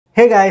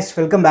Hey guys,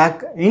 welcome back.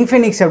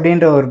 Infinix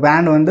அப்படின்ற ஒரு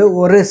brand வந்து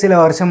ஒரு சில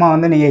வருஷமா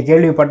வந்து நீங்க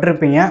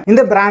கேள்விப்பட்டிருப்பீங்க.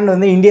 இந்த பிராண்ட்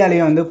வந்து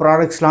இந்தியாலயே வந்து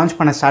ப்ராடக்ட்ஸ் லான்ச்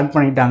பண்ண ஸ்டார்ட்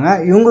பண்ணிட்டாங்க.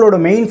 இவங்களோட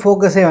மெயின்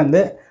ஃபோக்கஸே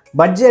வந்து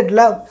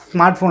பட்ஜெட்ல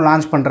ஸ்மார்ட்ஃபோன்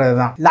லான்ச் பண்றது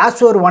தான்.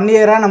 லாஸ்ட் ஒரு 1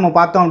 இயரா நம்ம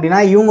பார்த்தோம் அப்படின்னா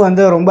இவங்க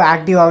வந்து ரொம்ப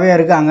ஆக்டிவாவே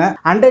இருக்காங்க.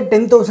 அண்டர்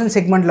 10,000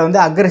 செக்மெண்ட்ல வந்து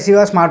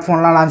அக்ரெசிவா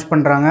ஸ்மார்ட்ஃபோன்லாம் லான்ச்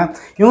பண்றாங்க.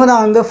 இவங்க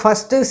தான் வந்து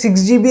first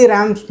 6GB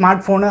RAM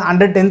smartphone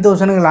under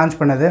 10,000க்கு launch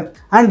பண்ணது.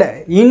 அண்ட்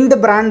இந்த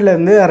பிராண்ட்ல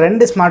இருந்து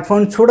ரெண்டு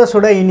ஸ்மார்ட்ஃபோன் சுட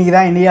சுட இன்னைக்கு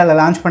தான் இந்தியாவில்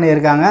லான்ச்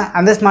பண்ணியிருக்காங்க.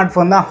 அந்த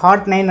ஸ்மார்ட்ஃபோன் தான்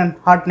Hot 9 அண்ட்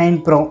Hot 9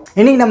 Pro.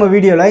 இன்னைக்கு நம்ம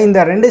வீடியோவில்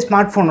இந்த ரெண்டு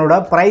ஸ்மார்ட்ஃபோனோட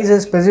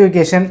ப்ரைஸஸ்,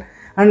 ஸ்பெசிஃபிகேஷன்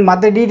அண்ட்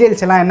மற்ற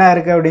டீட்டெயில்ஸ் எல்லாம் என்ன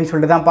இருக்குது அப்படின்னு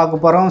சொல்லிட்டு தான்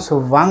பார்க்க போகிறோம். ஸோ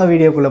வாங்க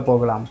வீடியோக்குள்ளே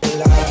போகலாம்.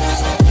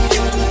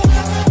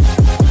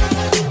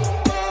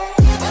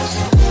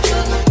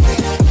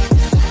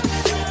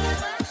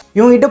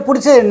 இவங்ககிட்ட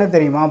பிடிச்சது என்ன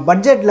தெரியுமா?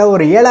 பட்ஜெட்டில்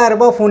ஒரு 7000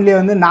 ரூபாய் ஃபோன்லேயே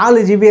வந்து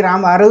 4GB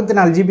RAM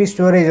 64GB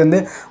ஸ்டோரேஜ்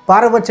வந்து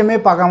பாரபட்சமே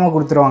பார்க்காம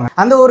கொடுத்துருவாங்க.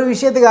 அந்த ஒரு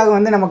விஷயத்துக்காக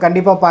வந்து நம்ம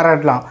கண்டிப்பாக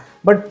பாராட்டலாம்.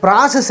 பட்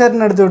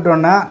ப்ராசஸர்னு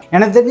எடுத்துக்கிட்டோன்னா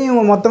எனக்கு தெரிஞ்சு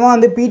இவங்க மொத்தமாக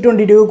வந்து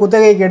P22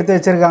 குத்தகைக்கு எடுத்து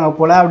வச்சுருக்காங்க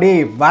போல். அப்படி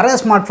வர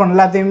ஸ்மார்ட் ஃபோன்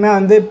எல்லாத்தையுமே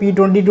வந்து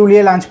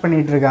P22லேயே லான்ச்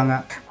பண்ணிகிட்டு இருக்காங்க.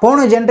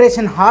 போன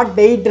ஜென்ரேஷன் Hot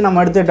 8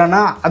 நம்ம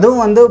எடுத்துக்கிட்டோன்னா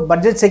அதுவும் வந்து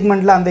பட்ஜெட்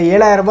செக்மெண்ட்டில் அந்த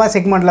 7000 ரூபாய்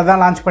செக்மெண்ட்டில்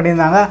தான் லான்ச்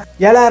பண்ணியிருந்தாங்க.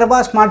 7000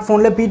 ரூபாய் ஸ்மார்ட்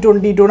ஃபோனில்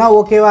P22னா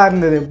ஓகேவாக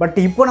இருந்தது. பட்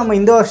இப்போ நம்ம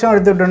இந்த வருஷம்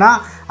எடுத்துக்கிட்டோன்னா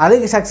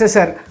அதுக்கு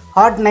successor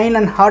Hot 9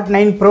 and Hot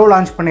 9 Pro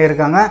launch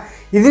பண்ணியிருக்காங்க.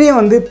 இதுலேயும்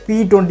வந்து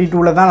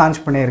P22ல் தான்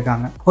லான்ச்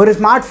பண்ணியிருக்காங்க. ஒரு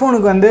ஸ்மார்ட்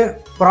ஃபோனுக்கு வந்து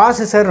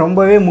ப்ராசஸர்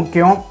ரொம்பவே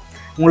முக்கியம்.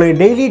 உங்களுக்கு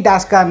டெய்லி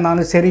டாஸ்க்காக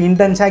இருந்தாலும் சரி,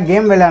 இன்டென்ஸாக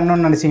கேம்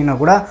விளையாடணும்னு நினச்சிங்கன்னா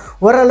கூட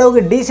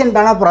ஓரளவுக்கு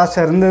டீசெண்டான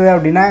ப்ராசஸர் இருந்தது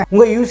அப்படின்னா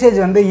உங்கள் யூசேஜ்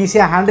வந்து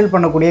ஈஸியாக ஹேண்டில்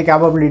பண்ணக்கூடிய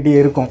கேப்பபிலிட்டி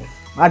இருக்கும்.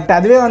 பட்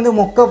அதுவே வந்து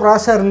மொக்க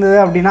ப்ராசஸர் இருந்தது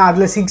அப்படின்னா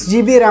அதில்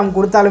 6GB RAM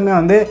கொடுத்தாலுமே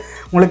வந்து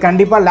உங்களுக்கு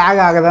கண்டிப்பாக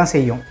லேக் ஆக தான்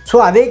செய்யும்.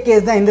 ஸோ அதே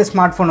கேஸ் தான் இந்த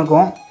ஸ்மார்ட்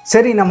ஃபோனுக்கும்.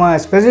 சரி, நம்ம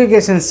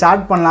ஸ்பெசிஃபிகேஷன்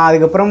ஸ்டார்ட் பண்ணலாம்.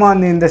 அதுக்கப்புறமா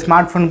வந்து இந்த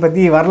ஸ்மார்ட் ஃபோன்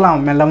பற்றி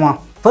வரலாம் மெல்லமாக.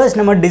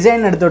 ஃபர்ஸ்ட் நம்ம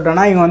டிசைன்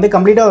எடுத்துக்கிட்டோன்னா இவங்க வந்து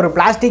கம்ப்ளீட்டாக ஒரு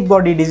பிளாஸ்டிக்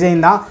பாடி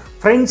டிசைன் தான்.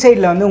 ஃப்ரண்ட்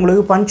சைடில் வந்து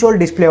உங்களுக்கு பஞ்சுவல்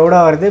டிஸ்பிளேவோட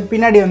வருது.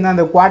 பின்னாடி வந்து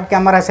அந்த குவாட்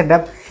கேமரா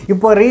செட்டப்.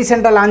 இப்போ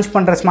ரீசெண்டாக லான்ச்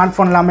பண்ணுற ஸ்மார்ட்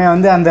ஃபோன் எல்லாமே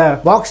வந்து அந்த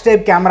பாக்ஸ்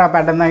டைப் கேமரா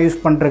பேட்டர்ன் தான்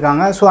யூஸ்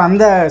பண்ணிருக்காங்க. ஸோ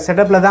அந்த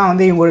செட்டப்பில் தான்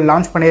வந்து இவங்க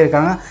லான்ச்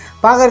பண்ணியிருக்காங்க.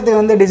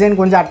 பார்க்குறதுக்கு வந்து டிசைன்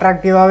கொஞ்சம்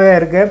அட்ராக்டிவாகவே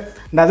இருக்குது.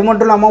 அண்ட் அது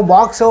மட்டும் இல்லாமல்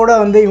பாக்ஸோடு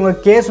வந்து இவங்க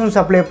கேஸும்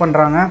சப்ளை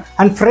பண்ணுறாங்க.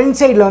 அண்ட் ஃப்ரண்ட்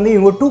சைடில் வந்து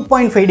இவங்க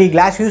 2.5D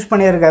கிளாஸ் யூஸ்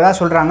பண்ணியிருக்கதா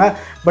சொல்கிறாங்க.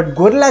 பட்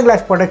கொரில்லா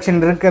கிளாஸ் ப்ரொடெக்ஷன்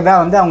இருக்கிறதா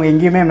வந்து அவங்க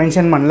எங்கேயுமே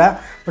மென்ஷன் பண்ணல.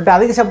 பட்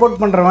அதுக்கு சப்போர்ட்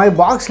பண்ணுற மாதிரி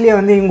பாக்ஸ்லேயே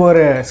வந்து இவங்க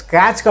ஒரு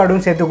ஸ்க்ராட்ச்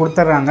கார்டும் சேர்த்து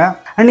கொடுத்துட்றாங்க.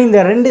 அண்ட் இந்த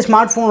ரெண்டு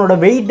ஸ்மார்ட் ஃபோனோட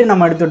வெயிட்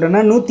நம்ம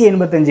எடுத்துட்டோம்னா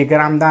 185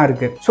 கிராம் தான்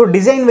இருக்குது. ஸோ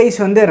டிசைன் வைஸ்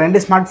வந்து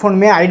ரெண்டு ஸ்மார்ட்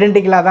ஃபோனுமே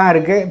ஐடென்டிக்கலாக தான்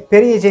இருக்குது.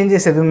 பெரிய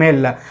சேஞ்சஸ் எதுவுமே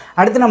இல்லை.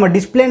 அடுத்து நம்ம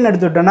டிஸ்பிளேன்னு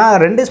எடுத்துட்டோம்னா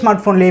ரெண்டு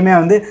ஸ்மார்ட் ஃபோன்லேயுமே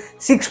வந்து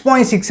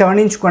 6.67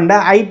 இன்ச் கொண்ட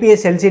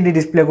IPS LCD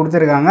டிஸ்பிளே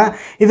கொடுத்துருக்காங்க.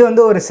 இது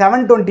வந்து ஒரு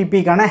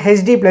 720pக்கான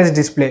HD+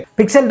 டிஸ்பிளே.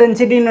 பிக்சல்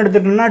டென்சிட்டின்னு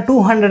எடுத்துட்டோம்னா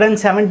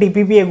 270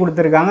 ppi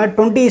கொடுத்துருக்காங்க.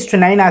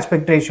 20:9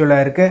 ஆஸ்பெக்ட் ரேஷியோவில்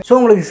இருக்குது. ஸோ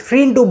உங்களுக்கு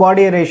ஸ்க்ரீன் டு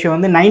பாடி ரேஷியோ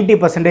வந்து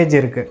 90%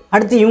 இருக்குது.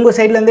 அடுத்து இவங்க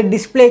சைட்லேருந்து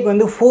டிஸ்பிளேக்கு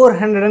வந்து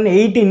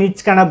 480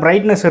 நிட்ஸ்க்கான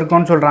பிரைட்னஸ்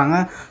இருக்கும்னு சொல்கிறாங்க.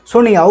 ஸோ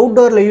நீங்கள்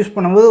அவுட்டோரில் யூஸ்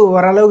பண்ணும்போது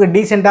ஓரளவுக்கு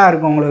டீசெண்டாக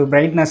இருக்கும் உங்களுக்கு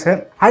பிரைட்னஸ்ஸு.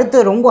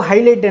 அடுத்து ரொம்ப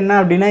ஹைலைட் என்ன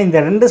அப்படின்னா இந்த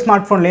ரெண்டு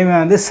ஸ்மார்ட் ஃபோன்லேயுமே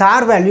வந்து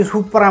சார் வேல்யூ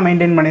சூப்பராக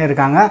மெயின்டைன்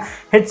பண்ணியிருக்காங்க.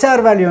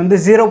 ஹெச்ஆர் வேல்யூ வந்து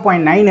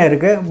 0.9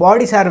 இருக்குது.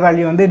 பாடி சார்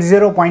வேல்யூ வந்து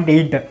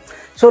 0.8.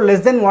 ஸோ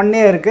லெஸ் தென்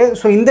 1 இருக்குது.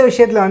 ஸோ இந்த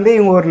விஷயத்தில் வந்து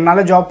இவங்க ஒரு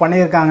நல்ல ஜாப்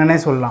பண்ணியிருக்காங்கன்னே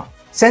சொல்லலாம்.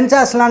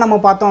 சென்சார்ஸ்லாம் நம்ம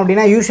பார்த்தோம்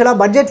அப்படின்னா யூஸ்வலாக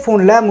பட்ஜெட்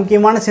ஃபோனில்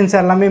முக்கியமான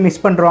சென்சார் எல்லாமே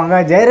மிஸ் பண்ணுறாங்க.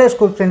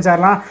 ஜைரோஸ்கோப்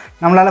சென்சார்லாம்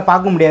நம்மளால்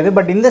பார்க்க முடியாது.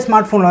 பட் இந்த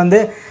ஸ்மார்ட் ஃபோனில் வந்து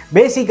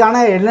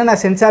பேசிக்கான என்னென்ன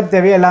சென்சார்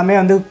தேவையோ எல்லாமே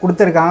வந்து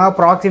கொடுத்துருக்காங்க.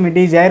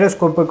 Proximity,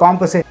 ஜைரோஸ்கோப்பு,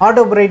 compass,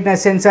 auto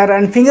brightness sensor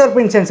and finger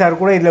print sensor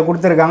கூட இதில்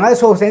கொடுத்துருக்காங்க.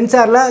 ஸோ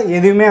சென்சாரில்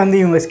எதுவுமே வந்து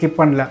இவங்க ஸ்கிப்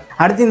பண்ணல.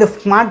 அடுத்து இந்த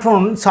ஸ்மார்ட்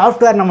ஃபோன்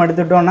சாஃப்ட்வேர் நம்ம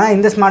எடுத்துட்டோம்னா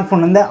இந்த ஸ்மார்ட்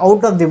ஃபோன் வந்து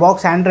out of the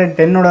box Android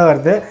 10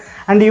 வருது.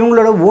 அண்ட்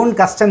இவங்களோட ஓன்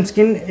கஸ்டம்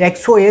ஸ்கின்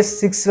XOS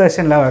 6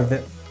 வெர்ஷனில் வருது.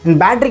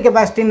 பேட்டரி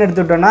கெப்பாசிட்டின்னு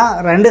எடுத்துக்கிட்டோன்னா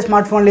ரெண்டு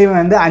ஸ்மார்ட் ஃபோன்லேயும்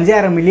வந்து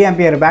 5000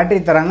 mAh பேட்டரி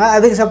தராங்க.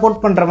 அதுக்கு சப்போர்ட்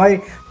பண்ணுற மாதிரி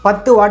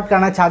 10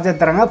 வாட்க்கான சார்ஜர்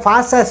தராங்க.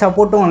 ஃபாஸ்ட்டாக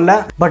சப்போர்ட்டும் இல்லை.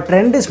 பட்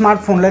ரெண்டு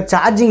ஸ்மார்ட் ஃபோனில்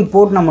சார்ஜிங்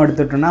போர்ட் நம்ம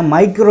எடுத்துக்கிட்டோன்னா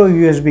மைக்ரோ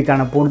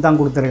USB-க்கான போர்ட்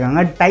தான்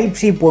கொடுத்துருக்காங்க.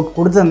 Type-C போர்ட்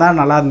கொடுத்துருந்தா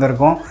நல்லா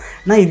இருந்திருக்கும்.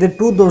 ஏன்னா இது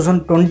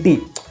 2020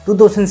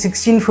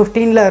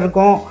 2016-15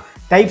 இருக்கும்.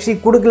 Type-C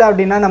கொடுக்கல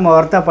அப்படின்னா நம்ம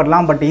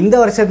வருத்தப்படலாம். பட் இந்த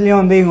வருஷத்துலேயும்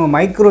வந்து இவங்க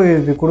மைக்ரோ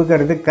USB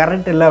கொடுக்கறது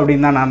கரெக்ட் இல்லை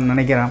அப்படின்னு தான் நான்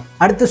நினைக்கிறேன்.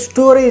 அடுத்து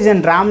ஸ்டோரேஜ்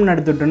அண்ட் ரேம்னு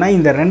எடுத்துட்டோன்னா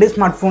இந்த ரெண்டு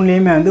ஸ்மார்ட்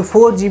ஃபோன்லேயுமே வந்து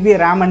 4GB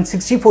RAM அண்ட்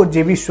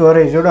 64GB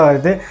ஸ்டோரேஜோடு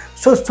வருது.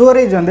 ஸோ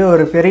ஸ்டோரேஜ் வந்து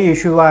ஒரு பெரிய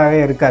இஷ்யூவாகவே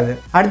இருக்காது.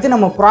 அடுத்து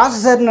நம்ம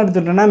ப்ராசஸர்னு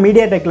எடுத்துட்டோம்னா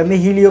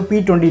மீடியாடெக்லேருந்து helio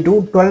P22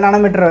 12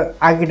 nm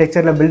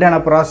ஆர்கிடெக்சரில் பில்டான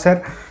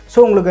processor. So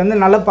உங்களுக்கு வந்து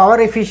நல்ல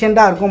பவர்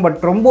எஃபிஷியண்ட்டாக இருக்கும்.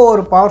 பட் ரொம்ப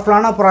ஒரு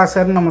பவர்ஃபுல்லான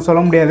ப்ராசஸர்னு நம்ம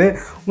சொல்ல முடியாது.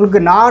 உங்களுக்கு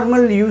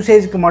நார்மல்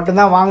யூசேஜ்க்கு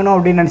மட்டும்தான் வாங்கணும்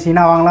அப்படின்னு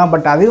நினச்சிங்கன்னா வாங்கலாம்.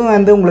 பட் அதுவும்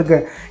வந்து உங்களுக்கு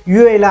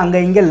யூஏயில் அங்கே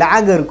இங்கே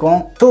லேக்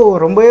இருக்கும். ஸோ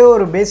ரொம்பவே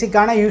ஒரு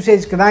பேசிக்கான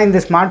யூசேஜ்க்கு தான்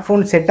இந்த ஸ்மார்ட்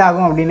ஃபோன் செட்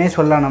ஆகும் அப்படின்னே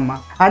சொல்லலாம் நம்ம.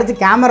 அடுத்து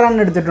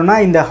கேமரான்னு எடுத்துட்டோம்னா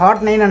இந்த Hot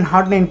 9 அண்ட்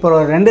Hot 9 Pro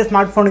ரெண்டு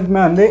ஸ்மார்ட்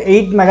ஃபோனுக்குமே வந்து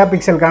 8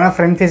 மெகாபிக்சலுக்கான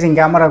ஃப்ரண்ட் ஃபேஸிங்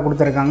கேமரா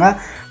கொடுத்துருக்காங்க.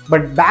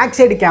 பட் பேக்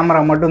சைடு கேமரா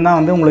மட்டும்தான்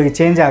வந்து உங்களுக்கு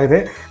சேஞ்ச் ஆகுது.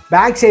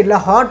 பேக்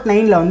சைடில் ஹாட்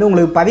 9ல் வந்து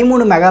உங்களுக்கு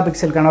 13 மெகா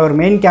பிக்சலுக்கான ஒரு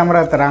மெயின்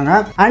கேமரா தராங்க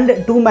and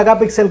 2 mega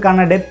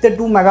பிக்சலுக்கான depth,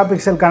 2 mega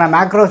பிக்சலுக்கான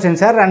macro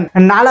sensor and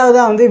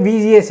 4வதாக வந்து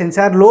VGA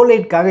சென்சார் லோ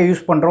லைட்காக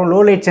யூஸ் பண்ணுறோம்.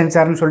 லோ லைட்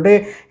சென்சார்னு சொல்லிட்டு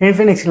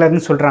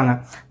இன்ஃபினிக்ஸ்லேருந்து சொல்கிறாங்க.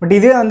 பட்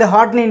இதே வந்து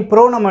ஹாட் 9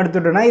 ப்ரோ நம்ம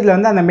எடுத்துட்டோம்னா இதில்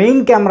வந்து அந்த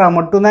மெயின் கேமரா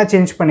மட்டும் தான்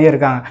சேஞ்ச்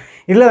பண்ணியிருக்காங்க.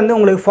 இதில் வந்து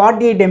உங்களுக்கு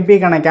 48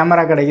 MPக்கான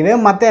கேமரா கிடைக்குது.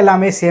 மற்ற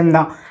எல்லாமே சேம்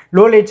தான்.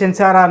 லோ லைட்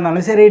சென்சாராக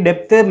இருந்தாலும் சரி,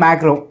 டெப்த்து,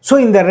 மேக்ரோ. ஸோ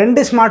இந்த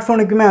 2 ஸ்மார்ட்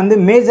ஃபோனுக்குமே வந்து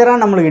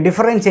மேஜராக நம்மளுக்கு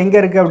டிஃபரன்ஸ் எங்கே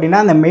இருக்குது அப்படின்னா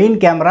அந்த மெயின்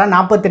கேமரா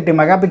 48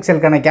 மெகா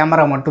பிக்சலுக்கான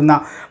கேமரா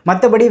மட்டும்தான்.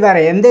 மற்றபடி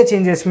வேறு எந்த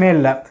சேஞ்சஸுமே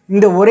இல்லை.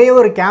 இந்த ஒரே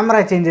ஒரு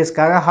கேமரா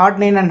சேஞ்சஸ்க்காக ஹாட்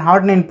 9 அண்ட்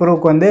ஹாட் 9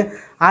 ப்ரோக்கு வந்து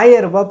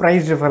 1000 ரூபாய்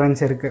ப்ரைஸ்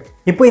டிஃபரன்ஸ் இருக்குது.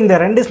 இப்போ இந்த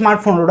 2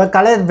 ஸ்மார்ட் ஃபோனோட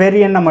கலர்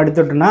வேரியன்ட் நம்ம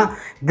எடுத்துட்டோம்னா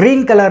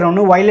க்ரீன் கலர்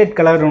ஒன்று, வைலட்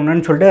கலர்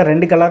ஒன்றுன்னு சொல்லிட்டு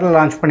 2 கலரில்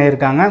லான்ச்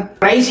பண்ணியிருக்காங்க.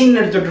 ப்ரைஸிங்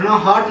எடுத்துட்டோம்னா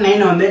ஹாட்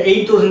 9 வந்து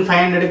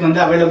 8500க்கு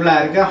வந்து அவைலபிளாக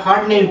இருக்குது.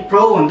 ஹாட் 9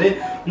 ப்ரோ வந்து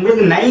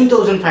உங்களுக்கு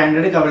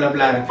 9500க்கு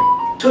அவைலபிளாக இருக்குது.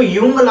 ஸோ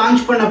இவங்க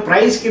லான்ச் பண்ண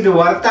ப்ரைஸ்க்கு இது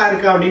ஒர்த்தாக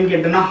இருக்குது அப்படின்னு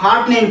கேட்டோம்னா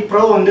ஹாட் 9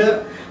 ப்ரோ வந்து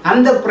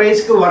அந்த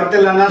ப்ரைஸ்க்கு ஒர்த்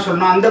இல்லைன்னு தான்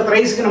சொல்லணும். அந்த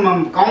ப்ரைஸ்க்கு நம்ம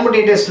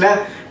காம்படிட்டர்ஸில்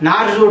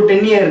நார்சோ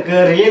 10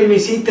 இருக்குது, ரியல்மி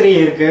C3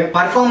 இருக்குது.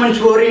 பர்ஃபார்மன்ஸ்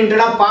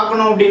ஓரியன்டாக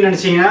பார்க்கணும் அப்படின்னு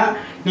நினச்சிங்கன்னா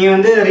நீங்கள்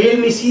வந்து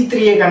ரியல்மி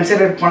C3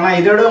 கன்சிடர் பண்ணலாம்.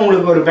 இதோட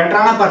உங்களுக்கு ஒரு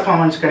பெட்டரான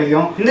பர்ஃபார்மன்ஸ்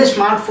கிடைக்கும். இந்த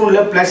ஸ்மார்ட்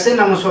ஃபோனில் ப்ளஸ்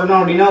நம்ம சொல்லணும்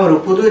அப்படின்னா ஒரு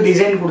புது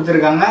டிசைன்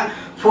கொடுத்துருக்காங்க.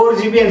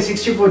 4GB அண்ட்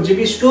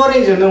 64GB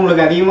ஸ்டோரேஜ் வந்து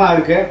உங்களுக்கு அதிகமாக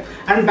இருக்குது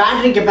அண்ட்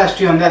பேட்டரி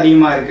கெப்பாசிட்டி வந்து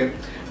அதிகமாக இருக்குது.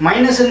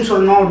 மைனஸ்ன்னு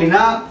சொல்லணும்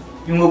அப்படின்னா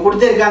இவங்க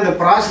கொடுத்துருக்க அந்த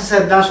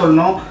ப்ராசஸர் தான்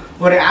சொல்லணும்.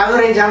 ஒரு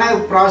ஆவரேஜான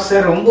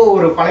ப்ராசஸர், ரொம்ப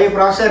ஒரு பழைய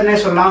ப்ராசஸர்னே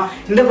சொல்லலாம்.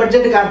 இந்த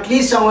பட்ஜெட்டுக்கு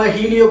அட்லீஸ்ட் அவங்க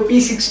ஹீலியோ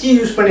P60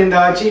 யூஸ்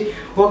பண்ணியிருந்தாச்சு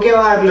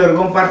ஓகேவாக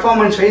இருந்திருக்கும்.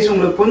 பர்ஃபார்மன்ஸ் வைஸ்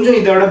உங்களுக்கு கொஞ்சம்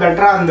இதோட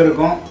பெட்டராக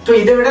இருந்திருக்கும். ஸோ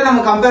இதை விட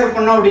நம்ம கம்பேர்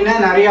பண்ணோம் அப்படின்னா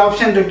நிறைய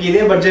ஆப்ஷன் இருக்குது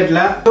இதே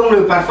பட்ஜெட்டில். ஸோ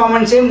உங்களுக்கு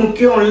பர்ஃபார்மன்ஸே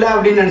முக்கியம் இல்லை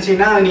அப்படின்னு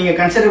நினச்சிங்கன்னா நீங்கள்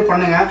கன்சிடர்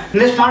பண்ணுங்கள்.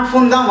 இந்த ஸ்மார்ட்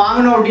ஃபோன் தான்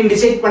வாங்கணும் அப்படின்னு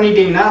டிசைட்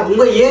பண்ணிட்டீங்கன்னா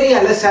உங்கள்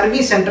ஏரியாவில்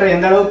சர்வீஸ் சென்டர்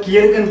எந்த அளவுக்கு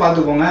இருக்குன்னு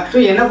பார்த்துக்கோங்க.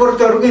 ஸோ என்னை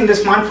பொறுத்த வரைக்கும் இந்த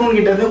ஸ்மார்ட் ஃபோன்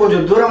கிட்ட இருந்து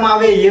கொஞ்சம்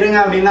தூரமாகவே இருங்க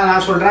அப்படின்னு தான்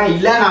நான் சொல்கிறேன்.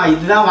 இல்லை நான்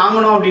இதுதான்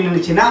வாங்கணும் அப்படின்னு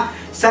நினச்சின்னா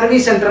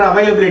சர்வீஸ் சென்டர்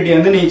அவைலபிலிட்டி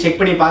வந்து நீங்கள் செக்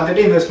பண்ணி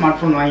பார்த்துட்டு இந்த ஸ்மார்ட்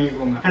ஃபோன்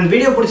வாங்கிக்கோங்க. அண்ட்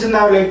வீடியோ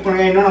பிடிச்சிருந்தா லைக்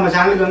பண்ணுங்க. இன்னும் நம்ம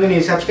சேனலுக்கு வந்து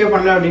நீங்கள் சப்ஸ்கிரைப்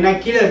பண்ணல அப்படின்னா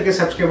கீழே இருக்க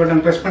சப்ஸ்கிரைப்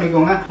பட்டன் ப்ரெஸ்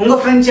பண்ணிக்கோங்க.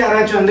 உங்கள் ஃப்ரெண்ட்ஸ்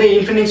யாராச்சும் வந்து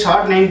Infinix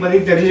Hot 9 பற்றி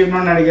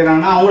தெரிஞ்சுக்கணும்னு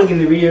நினைக்கிறாங்கன்னா அவங்களுக்கு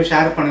இந்த வீடியோ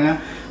ஷேர்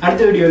பண்ணுங்கள்.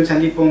 அடுத்த வீடியோவில்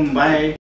சந்திப்போம். பாய்.